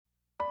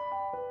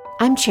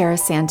I'm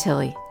Cheris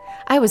Santilli.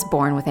 I was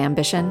born with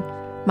ambition.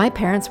 My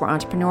parents were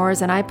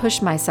entrepreneurs, and I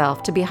pushed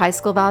myself to be high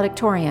school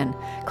valedictorian,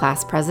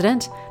 class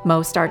president,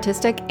 most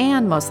artistic,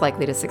 and most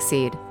likely to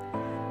succeed.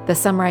 The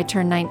summer I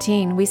turned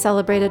 19, we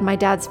celebrated my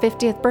dad's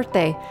 50th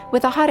birthday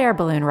with a hot air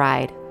balloon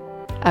ride.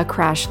 A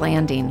crash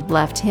landing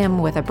left him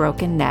with a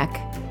broken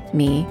neck,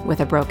 me with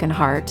a broken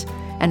heart,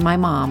 and my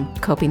mom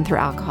coping through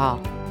alcohol.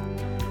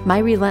 My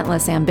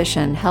relentless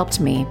ambition helped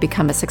me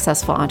become a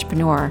successful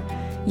entrepreneur,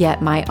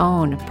 yet my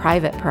own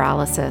private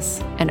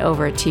paralysis and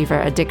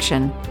overachiever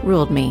addiction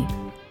ruled me.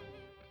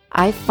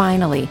 I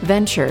finally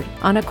ventured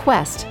on a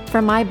quest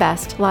for my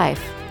best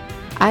life.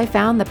 I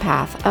found the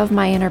path of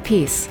my inner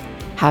peace,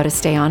 how to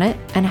stay on it,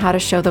 and how to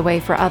show the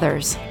way for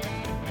others.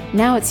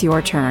 Now it's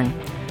your turn.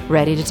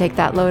 Ready to take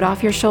that load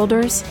off your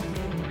shoulders?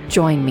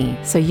 Join me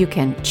so you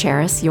can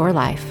cherish your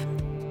life.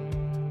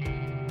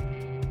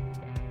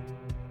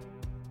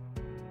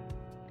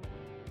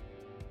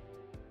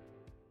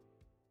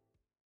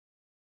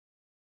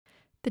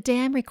 The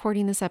day I'm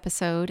recording this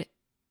episode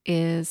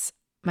is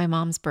my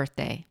mom's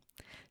birthday,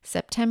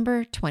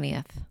 September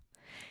 20th,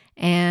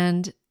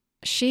 and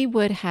she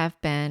would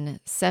have been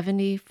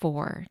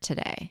 74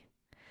 today,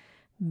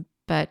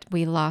 but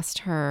we lost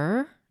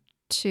her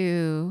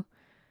to,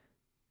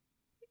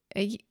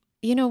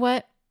 you know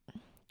what?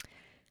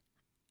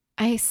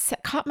 I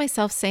caught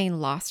myself saying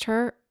lost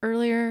her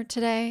earlier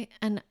today,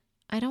 and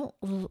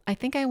I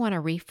think I want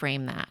to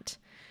reframe that.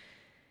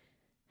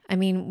 I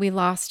mean, we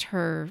lost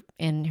her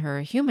in her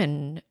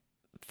human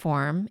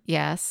form,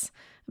 yes,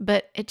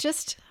 but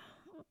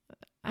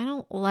I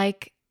don't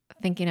like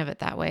thinking of it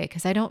that way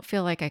because I don't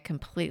feel like I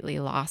completely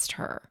lost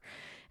her.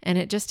 And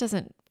it just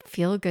doesn't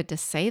feel good to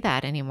say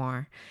that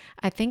anymore.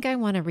 I think I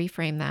want to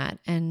reframe that.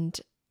 And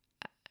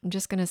I'm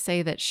just going to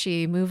say that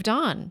she moved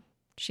on.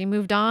 She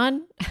moved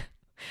on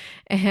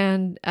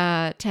and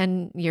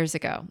 10 years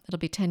ago. It'll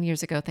be 10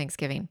 years ago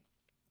Thanksgiving.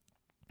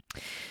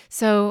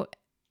 So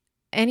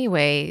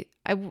anyway,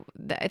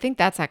 I think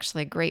that's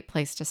actually a great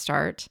place to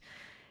start.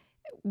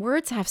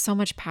 Words have so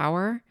much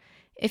power.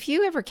 If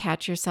you ever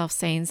catch yourself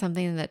saying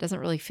something that doesn't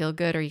really feel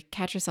good, or you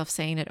catch yourself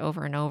saying it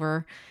over and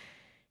over,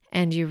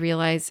 and you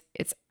realize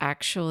it's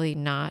actually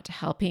not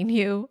helping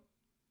you,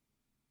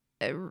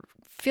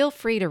 feel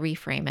free to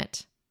reframe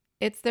it.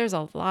 There's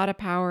a lot of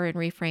power in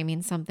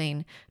reframing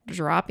something,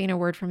 dropping a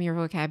word from your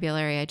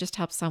vocabulary. I just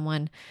helped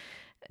someone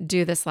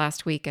do this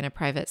last week in a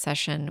private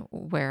session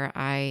where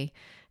I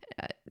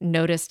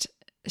noticed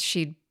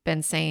she'd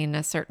been saying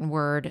a certain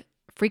word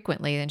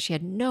frequently and she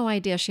had no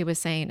idea she was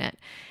saying it.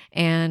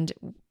 And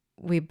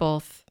we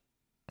both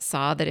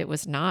saw that it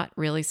was not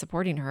really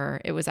supporting her.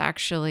 It was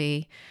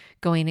actually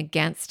going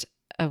against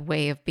a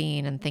way of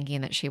being and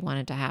thinking that she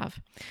wanted to have.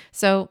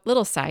 So,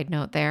 little side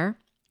note there.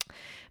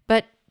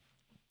 But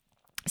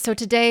so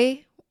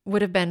today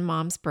would have been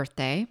Mom's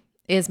birthday,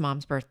 is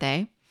Mom's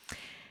birthday.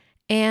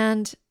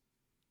 And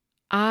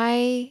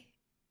I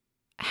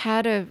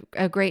had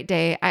a great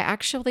day. I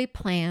actually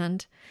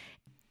planned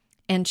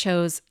and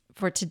chose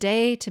for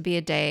today to be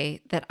a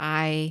day that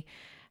I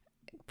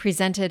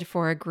presented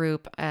for a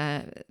group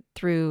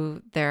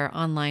through their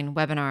online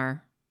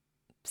webinar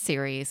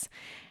series.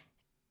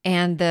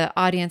 And the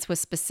audience was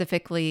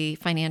specifically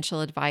financial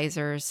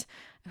advisors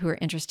who are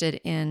interested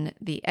in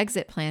the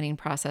exit planning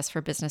process for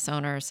business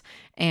owners.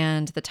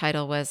 And the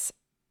title was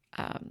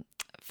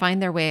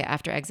Find Their Way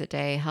After Exit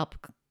Day, Help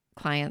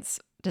Clients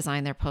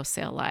Design Their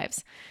Post-Sale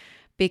Lives.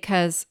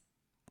 Because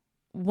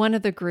one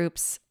of the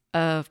groups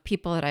of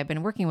people that I've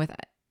been working with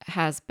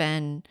has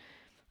been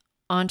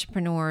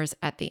entrepreneurs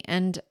at the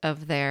end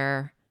of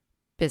their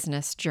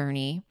business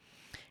journey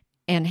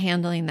and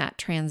handling that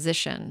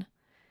transition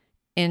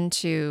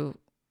into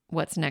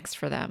what's next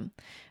for them.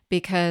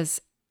 Because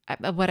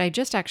what I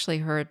just actually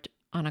heard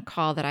on a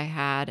call that I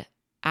had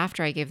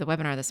after I gave the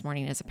webinar this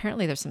morning is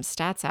apparently there's some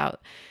stats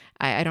out.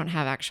 I don't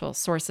have actual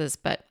sources,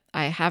 but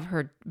I have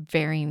heard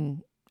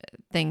varying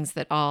things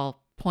that all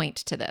point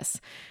to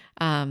this,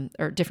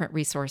 or different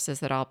resources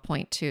that all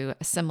point to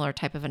a similar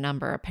type of a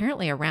number.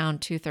 Apparently around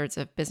 2/3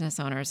 of business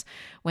owners,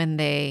 when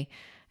they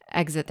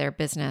exit their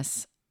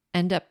business,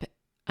 end up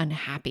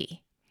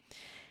unhappy.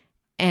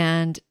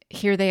 And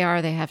here they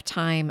are, they have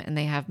time and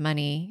they have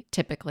money,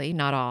 typically,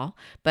 not all,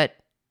 but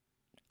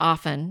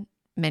often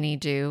many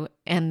do.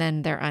 And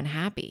then they're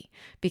unhappy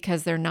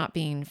because they're not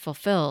being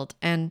fulfilled.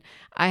 And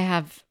I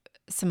have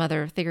some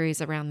other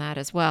theories around that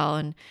as well.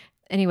 And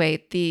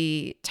anyway,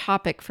 the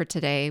topic for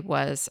today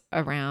was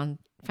around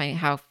finding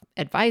how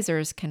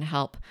advisors can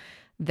help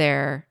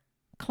their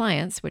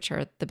clients, which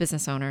are the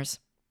business owners,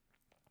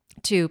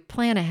 to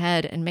plan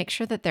ahead and make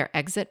sure that their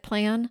exit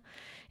plan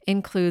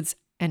includes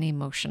an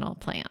emotional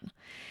plan.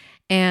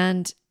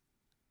 And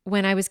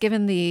when I was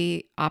given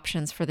the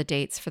options for the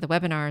dates for the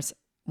webinars,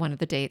 one of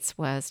the dates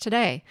was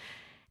today.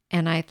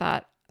 And I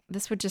thought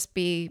this would just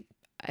be,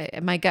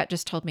 my gut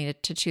just told me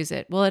to choose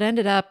it. Well, it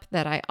ended up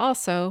that I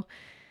also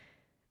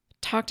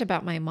talked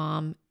about my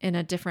mom in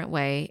a different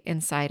way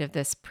inside of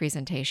this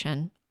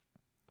presentation.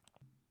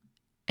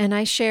 And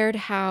I shared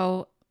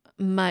how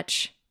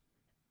much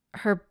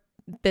her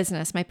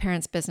business, my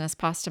parents' business,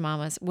 Pasta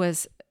Mamas,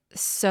 was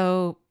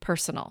so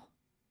personal,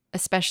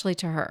 especially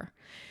to her.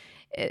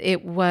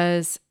 It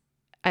was,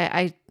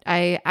 I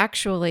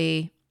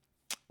actually,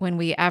 when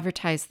we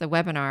advertised the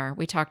webinar,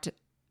 we talked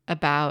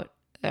about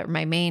the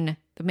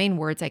main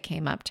words I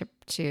came up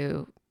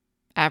to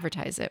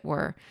advertise it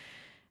were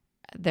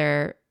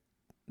their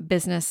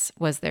business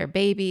was their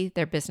baby,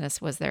 their business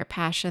was their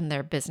passion,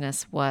 their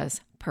business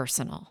was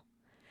personal.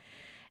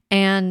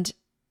 And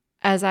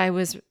as I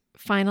was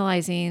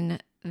finalizing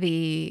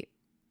the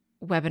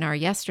webinar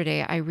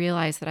yesterday, I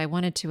realized that I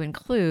wanted to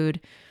include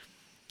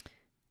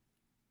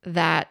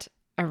that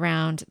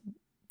around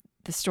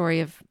the story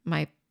of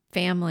my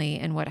family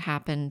and what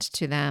happened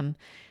to them,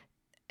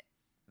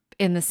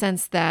 in the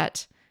sense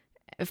that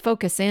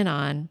focus in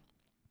on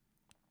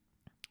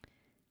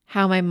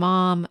how my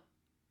mom,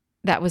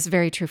 that was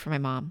very true for my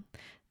mom.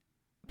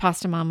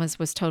 Pasta Mamas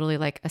was totally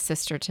like a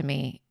sister to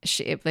me.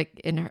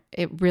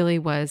 It really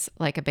was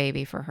like a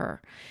baby for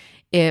her.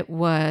 It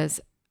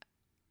was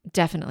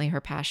definitely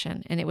her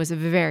passion, and it was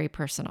very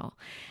personal.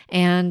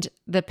 And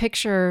the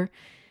picture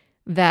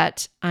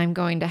that I'm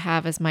going to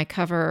have as my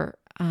cover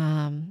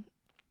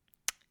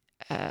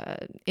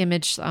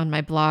image on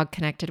my blog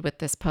connected with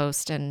this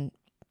post, and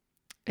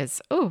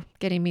is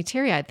getting me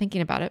teary-eyed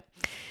thinking about it.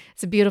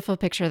 It's a beautiful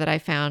picture that I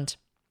found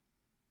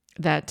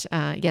that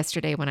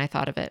yesterday when I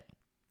thought of it.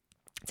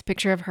 It's a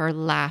picture of her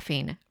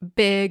laughing,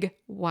 big,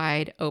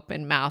 wide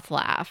open mouth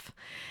laugh.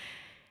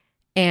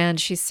 And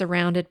she's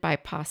surrounded by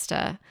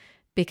pasta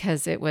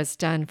because it was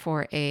done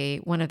for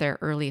one of their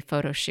early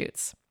photo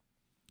shoots.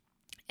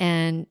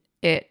 And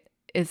it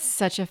is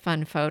such a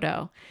fun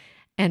photo.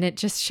 And it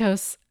just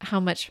shows how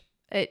much,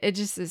 it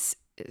just is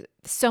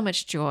so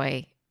much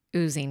joy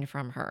oozing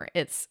from her.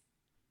 It's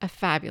a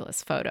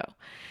fabulous photo.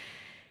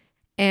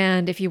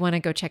 And if you want to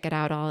go check it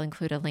out, I'll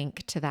include a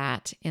link to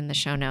that in the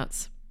show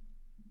notes.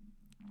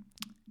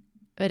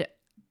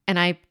 And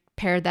I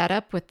paired that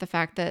up with the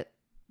fact that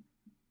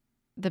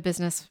the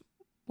business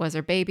was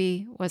her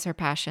baby, was her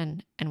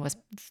passion, and was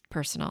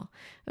personal.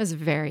 It was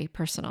very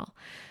personal.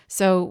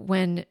 So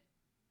when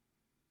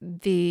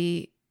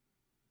they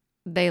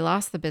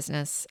lost the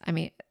business, I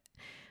mean,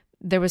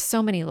 there was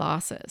so many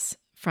losses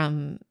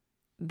from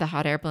the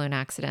hot air balloon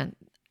accident,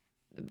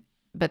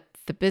 but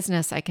the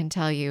business, I can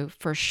tell you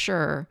for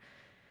sure,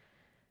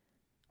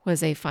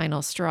 was a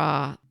final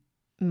straw.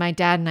 My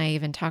dad and I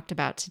even talked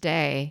about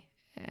today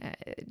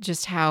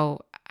just how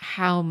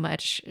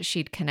much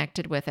she'd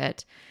connected with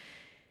it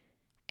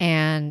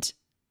and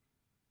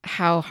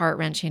how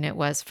heart-wrenching it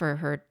was for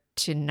her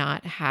to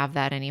not have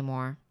that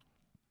anymore.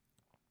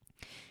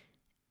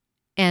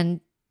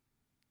 And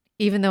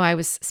even though I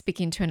was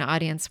speaking to an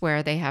audience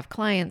where they have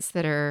clients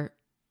that are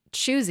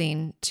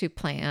choosing to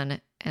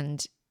plan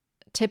and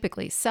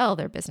typically sell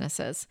their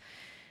businesses,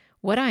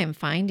 what I am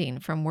finding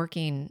from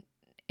working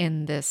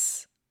in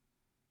this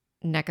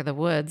neck of the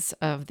woods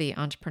of the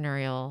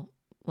entrepreneurial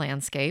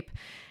landscape,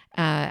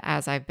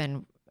 as I've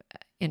been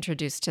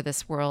introduced to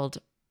this world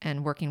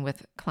and working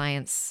with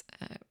clients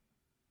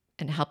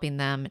and helping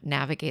them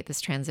navigate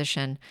this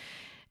transition,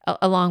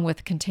 along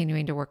with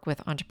continuing to work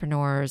with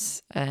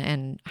entrepreneurs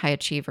and high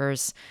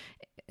achievers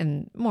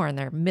and more in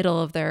their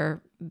middle of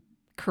their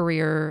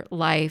career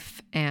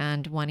life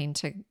and wanting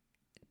to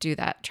do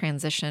that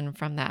transition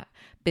from that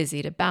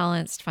busy to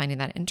balanced, finding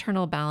that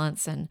internal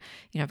balance. And,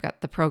 I've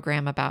got the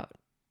program about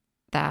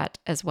that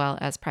as well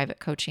as private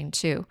coaching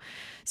too.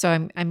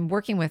 So I'm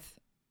working with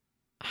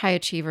high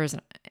achievers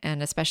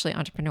and especially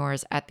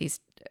entrepreneurs at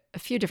a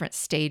few different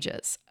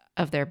stages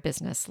of their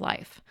business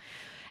life.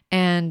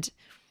 And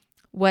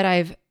what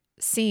I've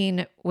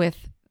seen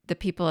with the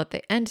people at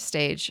the end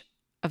stage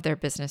of their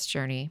business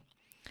journey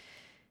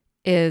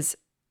is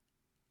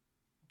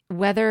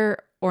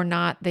whether or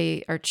not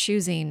they are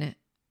choosing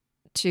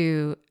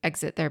to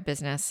exit their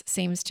business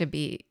seems to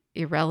be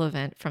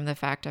irrelevant from the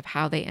fact of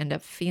how they end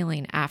up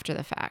feeling after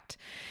the fact.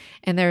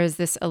 And there is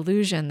this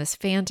illusion, this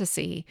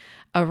fantasy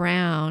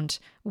around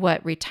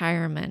what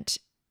retirement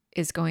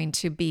is going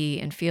to be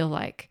and feel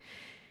like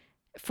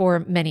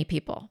for many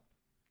people.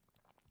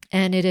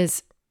 And it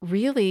is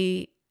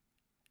really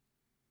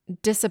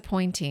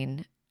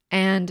disappointing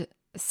and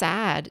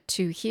sad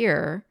to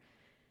hear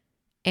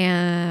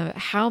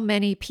how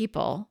many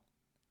people,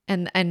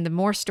 and the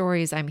more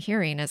stories I'm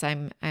hearing as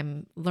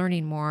I'm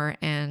learning more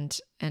and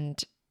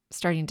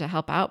starting to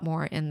help out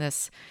more in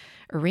this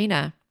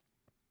arena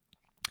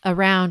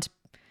around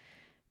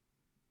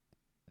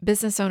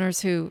business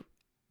owners who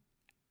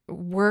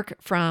work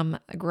from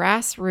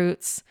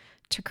grassroots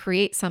to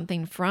create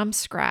something from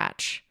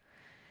scratch,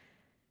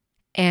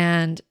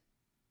 and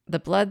the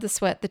blood, the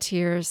sweat, the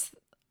tears,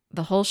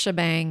 the whole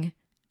shebang,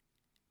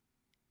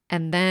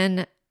 and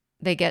then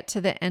they get to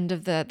the end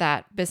of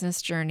that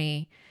business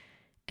journey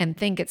and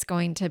think it's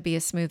going to be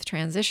a smooth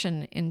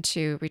transition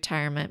into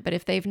retirement. But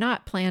if they've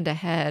not planned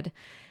ahead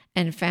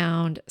and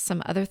found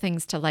some other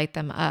things to light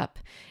them up,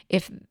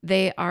 if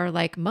they are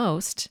like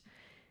most,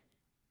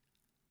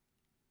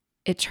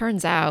 it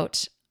turns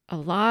out a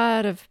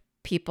lot of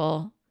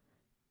people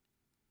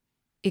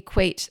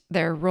equate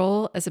their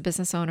role as a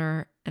business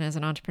owner and as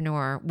an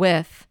entrepreneur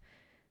with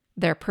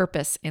their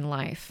purpose in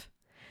life.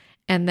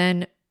 And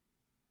then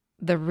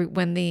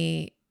when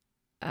the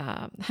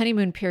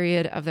honeymoon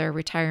period of their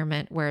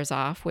retirement wears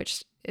off,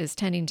 which is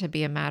tending to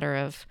be a matter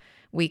of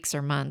weeks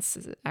or months,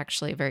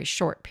 actually a very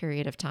short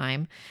period of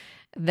time,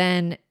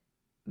 then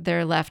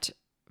they're left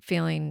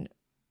feeling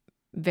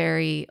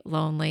very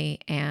lonely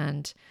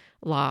and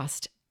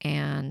lost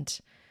and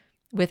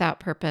without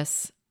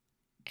purpose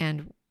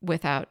and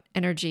without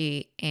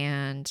energy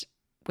and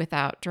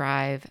without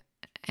drive.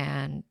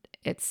 And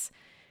it's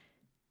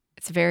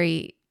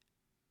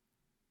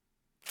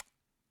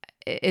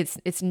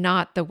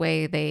not the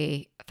way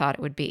they thought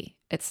it would be.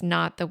 It's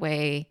not the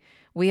way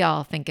we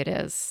all think it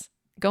is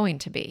going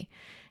to be.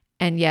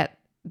 And yet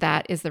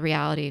that is the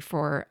reality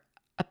for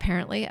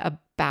apparently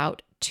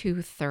about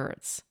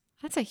 2/3.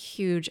 That's a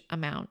huge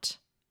amount.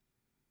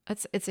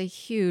 It's a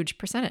huge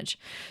percentage.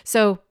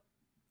 So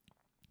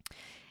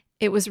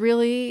it was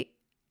really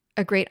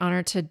a great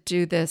honor to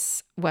do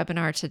this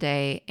webinar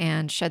today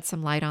and shed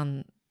some light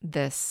on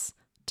this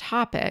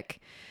topic,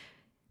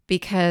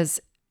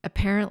 because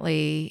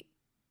apparently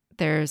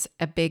there's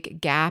a big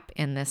gap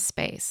in this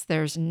space.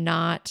 There's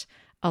not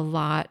a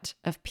lot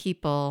of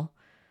people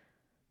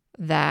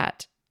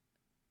that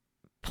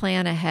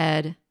plan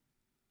ahead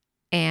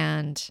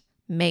and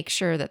make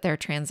sure that their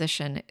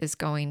transition is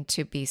going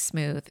to be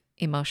smooth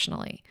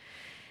emotionally.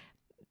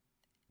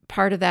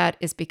 Part of that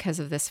is because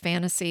of this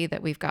fantasy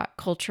that we've got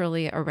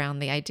culturally around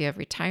the idea of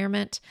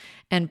retirement.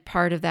 And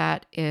part of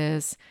that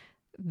is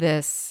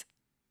this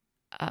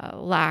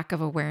lack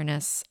of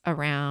awareness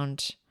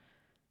around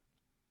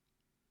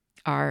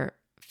our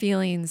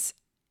feelings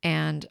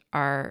and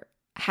our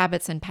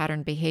habits and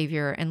pattern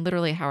behavior, and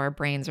literally how our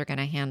brains are going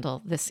to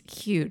handle this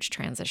huge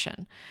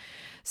transition.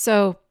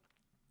 So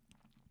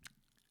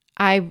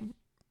I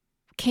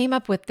came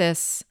up with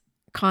this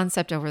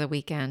concept over the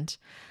weekend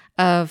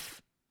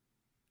of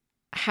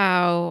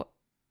how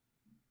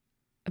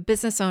a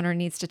business owner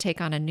needs to take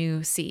on a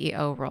new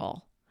CEO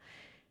role,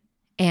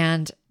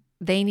 and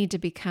they need to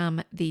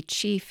become the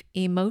chief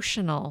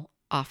emotional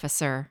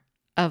officer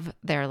of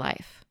their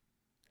life.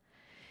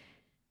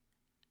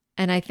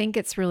 And I think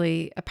it's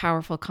really a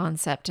powerful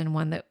concept, and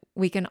one that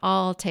we can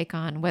all take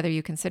on, whether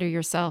you consider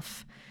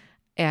yourself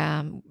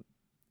a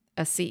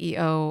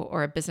CEO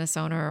or a business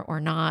owner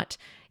or not.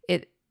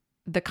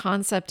 The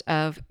concept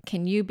of,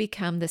 can you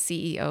become the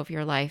CEO of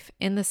your life,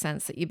 in the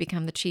sense that you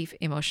become the chief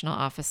emotional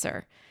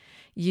officer?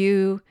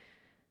 You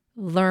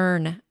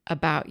learn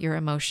about your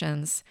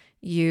emotions,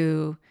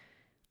 you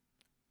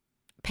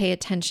pay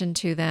attention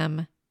to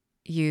them,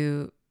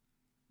 you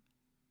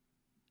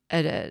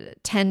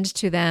attend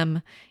to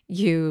them,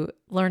 you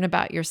learn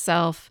about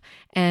yourself,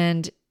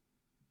 and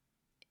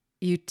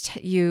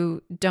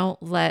you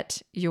don't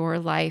let your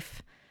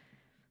life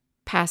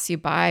pass you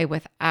by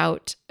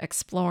without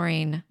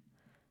exploring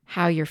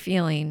how you're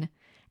feeling,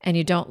 and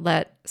you don't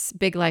let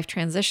big life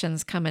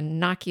transitions come and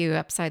knock you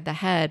upside the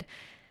head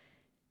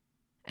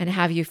and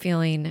have you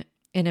feeling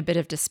in a bit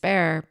of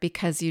despair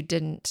because you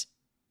didn't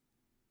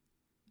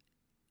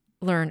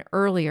learn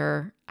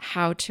earlier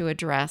how to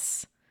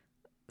address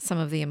some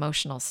of the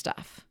emotional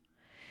stuff.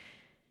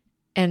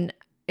 And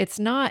it's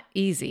not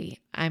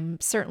easy.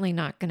 I'm certainly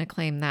not going to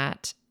claim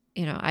that.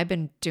 I've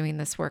been doing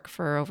this work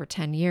for over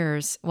 10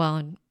 years. Well,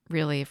 and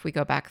really, if we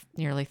go back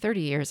nearly 30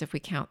 years, if we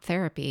count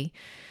therapy.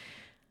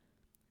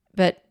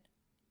 But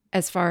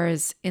as far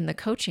as in the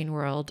coaching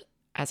world,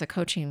 as a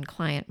coaching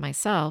client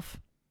myself,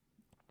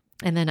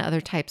 and then other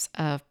types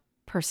of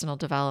personal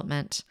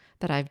development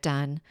that I've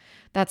done,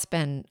 that's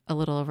been a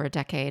little over a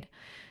decade.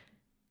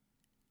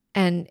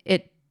 And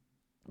it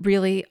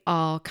really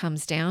all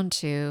comes down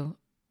to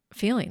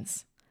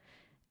feelings.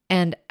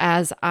 And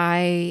as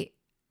I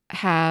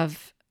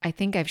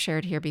think I've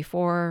shared here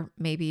before,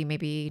 maybe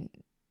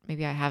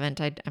I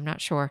haven't, I'm not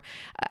sure.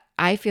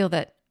 I feel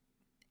that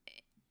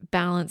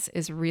balance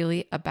is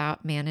really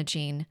about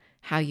managing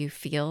how you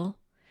feel.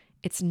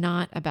 It's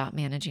not about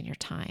managing your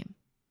time.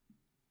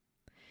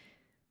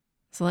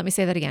 So let me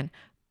say that again.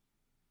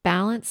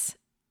 Balance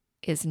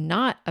is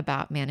not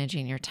about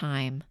managing your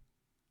time.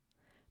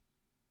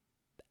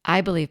 I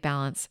believe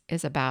balance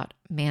is about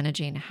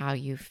managing how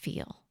you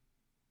feel.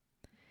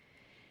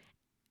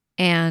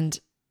 And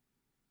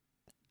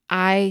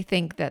I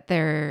think that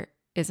there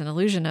is an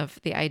illusion of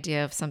the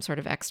idea of some sort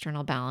of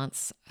external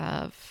balance,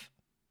 of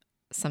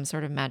some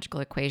sort of magical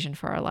equation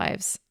for our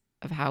lives,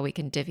 of how we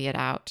can divvy it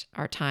out,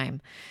 our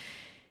time.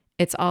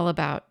 It's all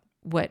about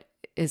what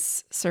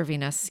is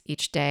serving us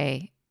each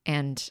day,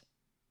 and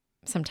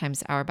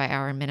sometimes hour by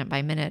hour, minute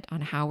by minute,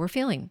 on how we're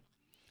feeling.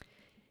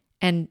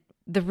 And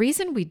the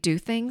reason we do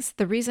things,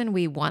 the reason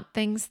we want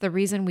things, the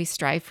reason we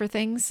strive for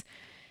things,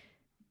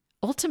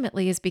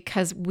 ultimately is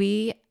because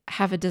we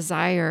have a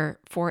desire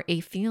for a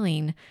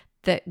feeling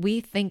that we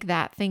think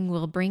that thing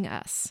will bring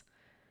us,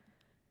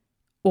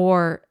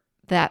 or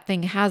that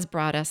thing has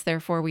brought us,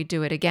 therefore we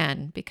do it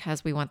again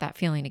because we want that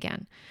feeling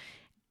again.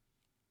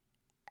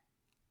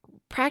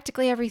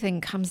 Practically everything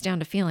comes down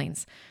to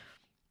feelings.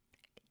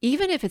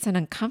 even if it's an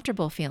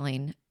uncomfortable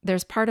feeling,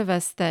 there's part of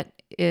us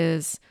that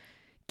is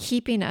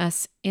keeping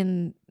us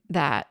in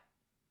that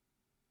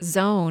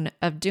zone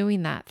of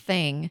doing that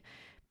thing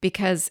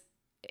because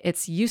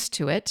it's used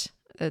to it.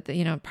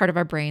 Part of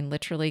our brain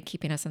literally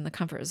keeping us in the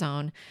comfort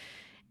zone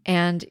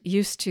and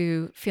used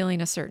to feeling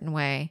a certain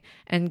way,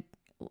 and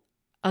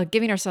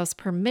giving ourselves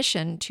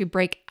permission to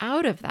break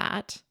out of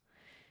that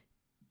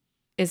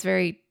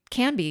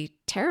can be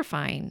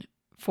terrifying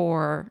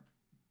for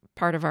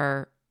part of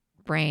our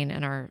brain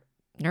and our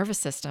nervous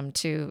system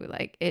to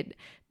it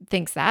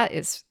thinks that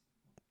is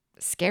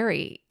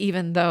scary,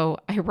 even though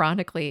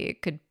ironically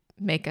it could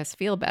make us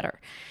feel better.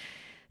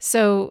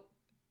 So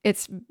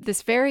it's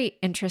this very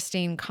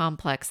interesting,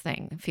 complex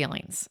thing,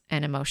 feelings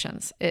and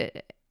emotions.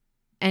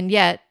 And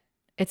yet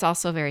it's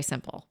also very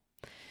simple.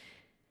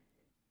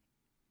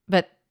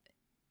 But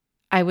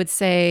I would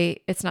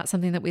say it's not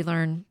something that we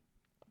learn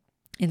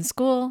in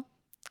school,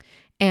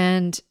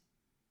 and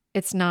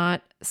it's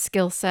not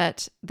skill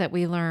set that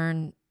we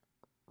learn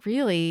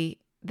really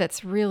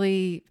that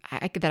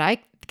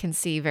I can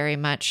see very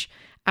much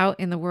out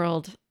in the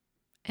world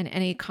in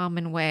any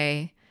common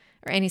way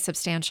or any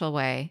substantial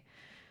way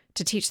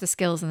to teach the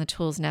skills and the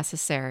tools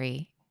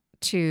necessary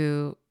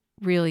to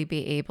really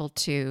be able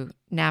to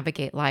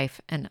navigate life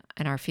and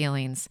our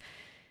feelings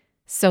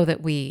so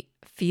that we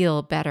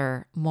feel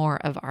better more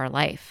of our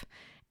life,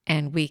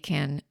 and we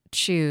can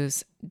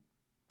choose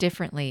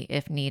differently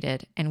if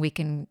needed, and we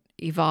can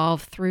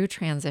evolve through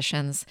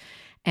transitions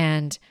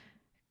and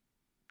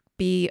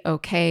be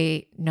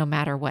okay no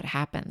matter what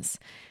happens.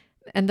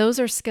 And those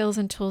are skills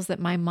and tools that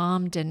my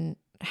mom didn't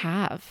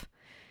have.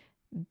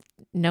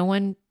 No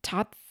one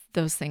taught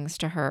those things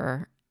to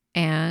her,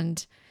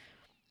 and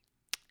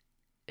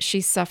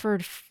she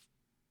suffered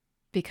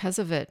because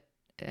of it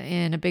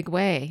in a big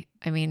way.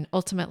 I mean,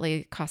 ultimately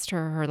it cost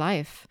her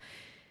life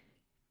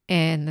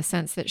in the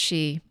sense that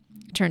she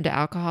turned to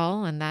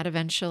alcohol, and that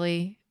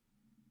eventually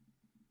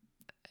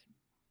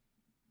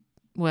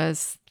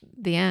was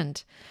the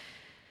end.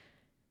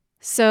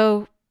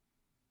 So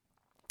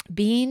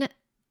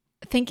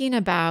thinking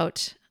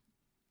about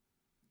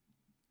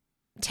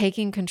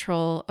taking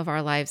control of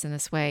our lives in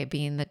this way,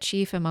 being the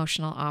chief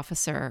emotional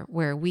officer,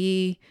 where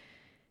we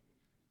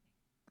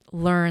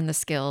learn the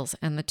skills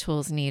and the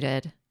tools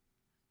needed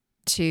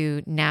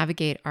to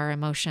navigate our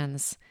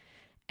emotions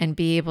and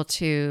be able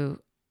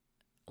to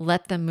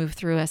let them move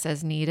through us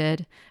as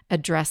needed,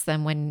 address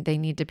them when they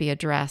need to be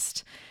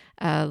addressed,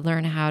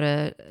 learn how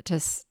to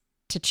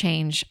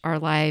change our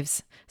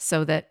lives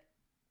so that,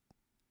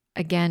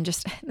 again,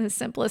 just in the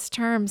simplest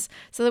terms,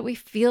 so that we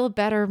feel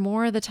better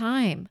more of the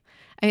time.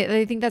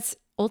 I think that's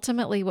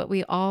ultimately what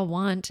we all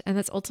want, and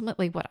that's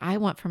ultimately what I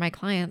want for my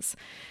clients.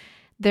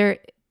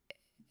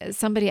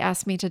 Somebody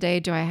asked me today,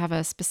 do I have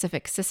a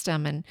specific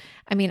system? And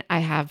I mean, I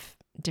have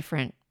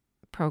different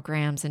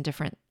programs and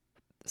different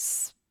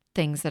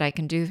things that I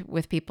can do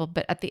with people,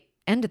 but at the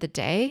end of the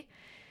day,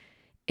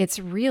 it's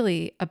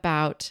really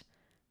about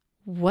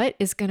what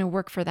is going to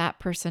work for that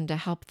person to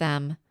help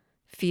them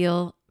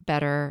feel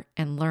better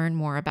and learn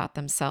more about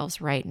themselves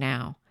right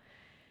now.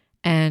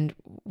 And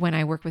when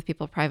I work with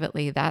people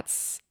privately,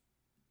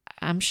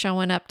 I'm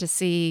showing up to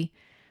see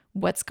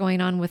what's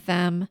going on with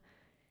them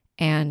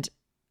and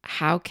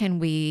how can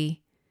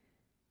we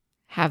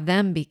have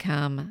them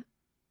become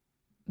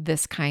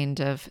this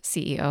kind of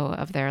CEO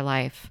of their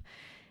life.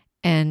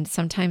 And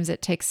sometimes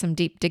it takes some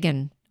deep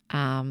digging,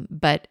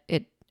 but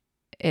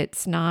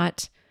it's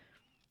not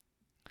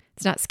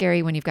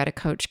scary when you've got a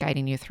coach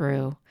guiding you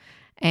through.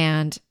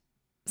 And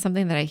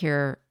something that I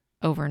hear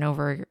over and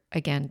over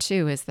again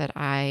too is that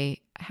I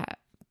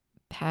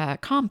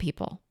calm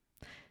people.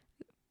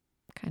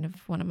 Kind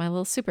of one of my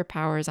little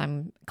superpowers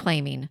I'm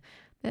claiming,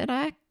 that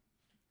I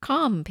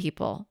calm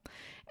people.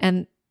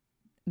 And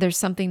there's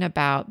something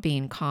about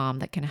being calm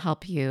that can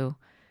help you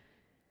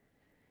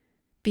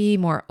be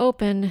more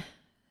open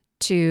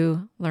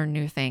to learn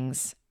new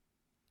things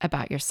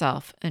about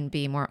yourself and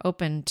be more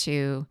open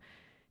to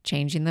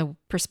changing the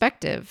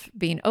perspective,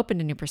 being open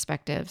to new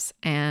perspectives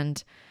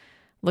and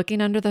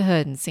looking under the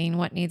hood and seeing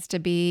what needs to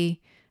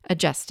be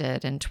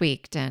adjusted and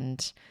tweaked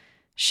and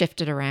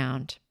shifted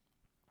around.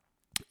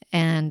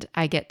 And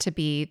I get to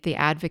be the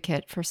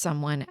advocate for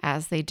someone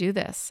as they do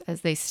this,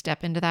 as they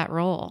step into that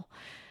role.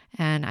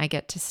 And I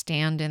get to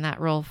stand in that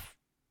role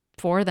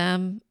for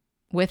them,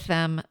 with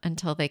them,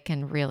 until they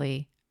can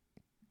really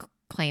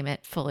claim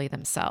it fully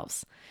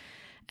themselves.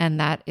 And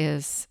that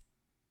is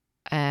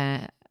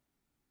a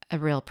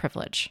real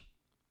privilege.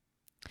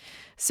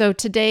 So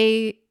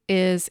today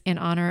is in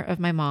honor of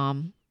my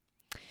mom.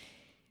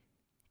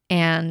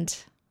 And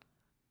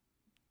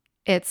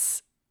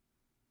it's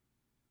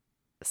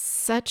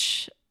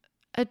such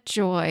a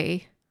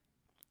joy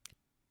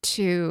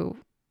to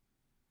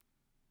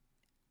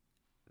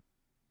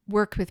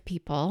work with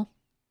people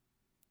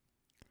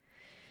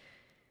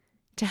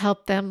to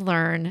help them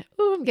learn,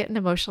 I'm getting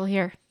emotional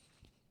here,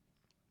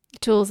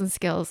 tools and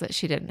skills that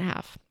she didn't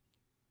have.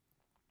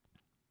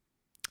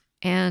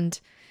 And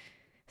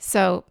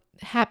so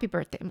happy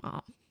birthday,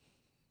 Mom.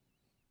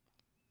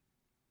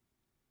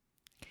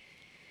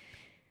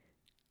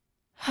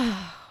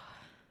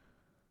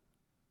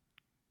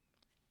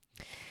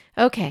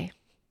 Okay.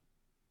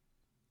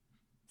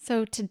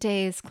 So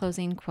today's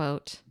closing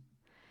quote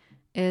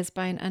is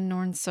by an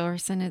unknown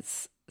source, and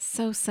it's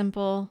so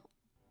simple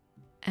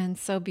and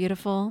so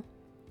beautiful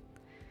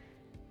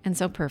and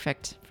so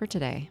perfect for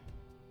today.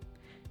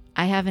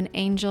 I have an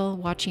angel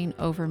watching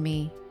over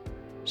me.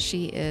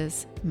 She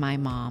is my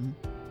mom.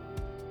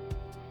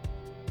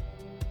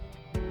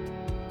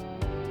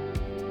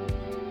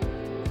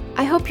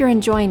 I hope you're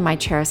enjoying my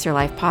Cherish Your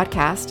Life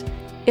podcast.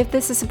 If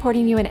this is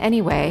supporting you in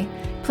any way,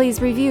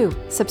 please review,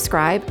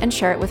 subscribe, and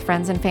share it with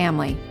friends and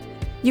family.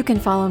 You can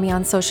follow me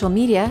on social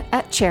media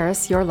at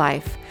Cherish Your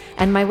Life,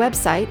 and my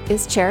website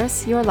is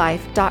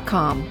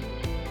cherishyourlife.com.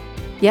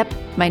 Yep,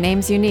 my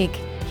name's unique.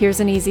 Here's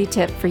an easy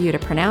tip for you to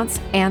pronounce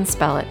and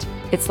spell it.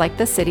 It's like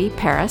the city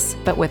Paris,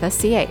 but with a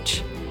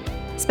CH.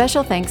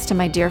 Special thanks to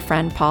my dear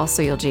friend Paul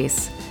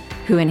Suyulgis,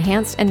 who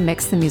enhanced and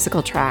mixed the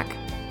musical track.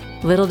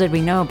 Little did we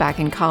know back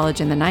in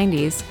college in the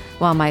 90s,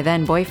 while my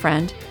then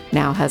boyfriend,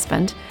 now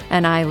husband,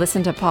 and I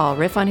listened to Paul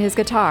riff on his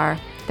guitar,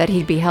 that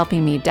he'd be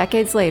helping me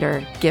decades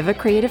later give a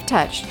creative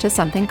touch to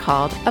something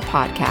called a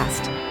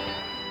podcast.